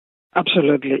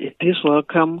Absolutely. It is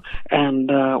welcome. And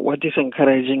what is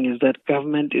encouraging is that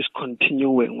government is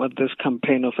continuing with this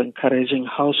campaign of encouraging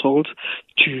households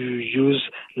to use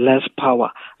less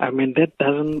power. I mean, that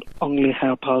doesn't only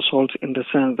help households in the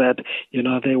sense that,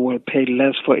 they will pay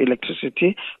less for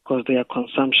electricity because their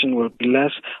consumption will be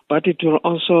less, but it will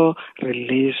also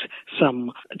release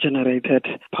some generated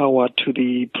power to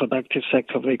the productive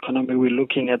sector of the economy. We're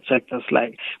looking at sectors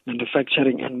like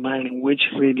manufacturing and mining, which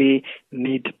really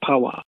need power.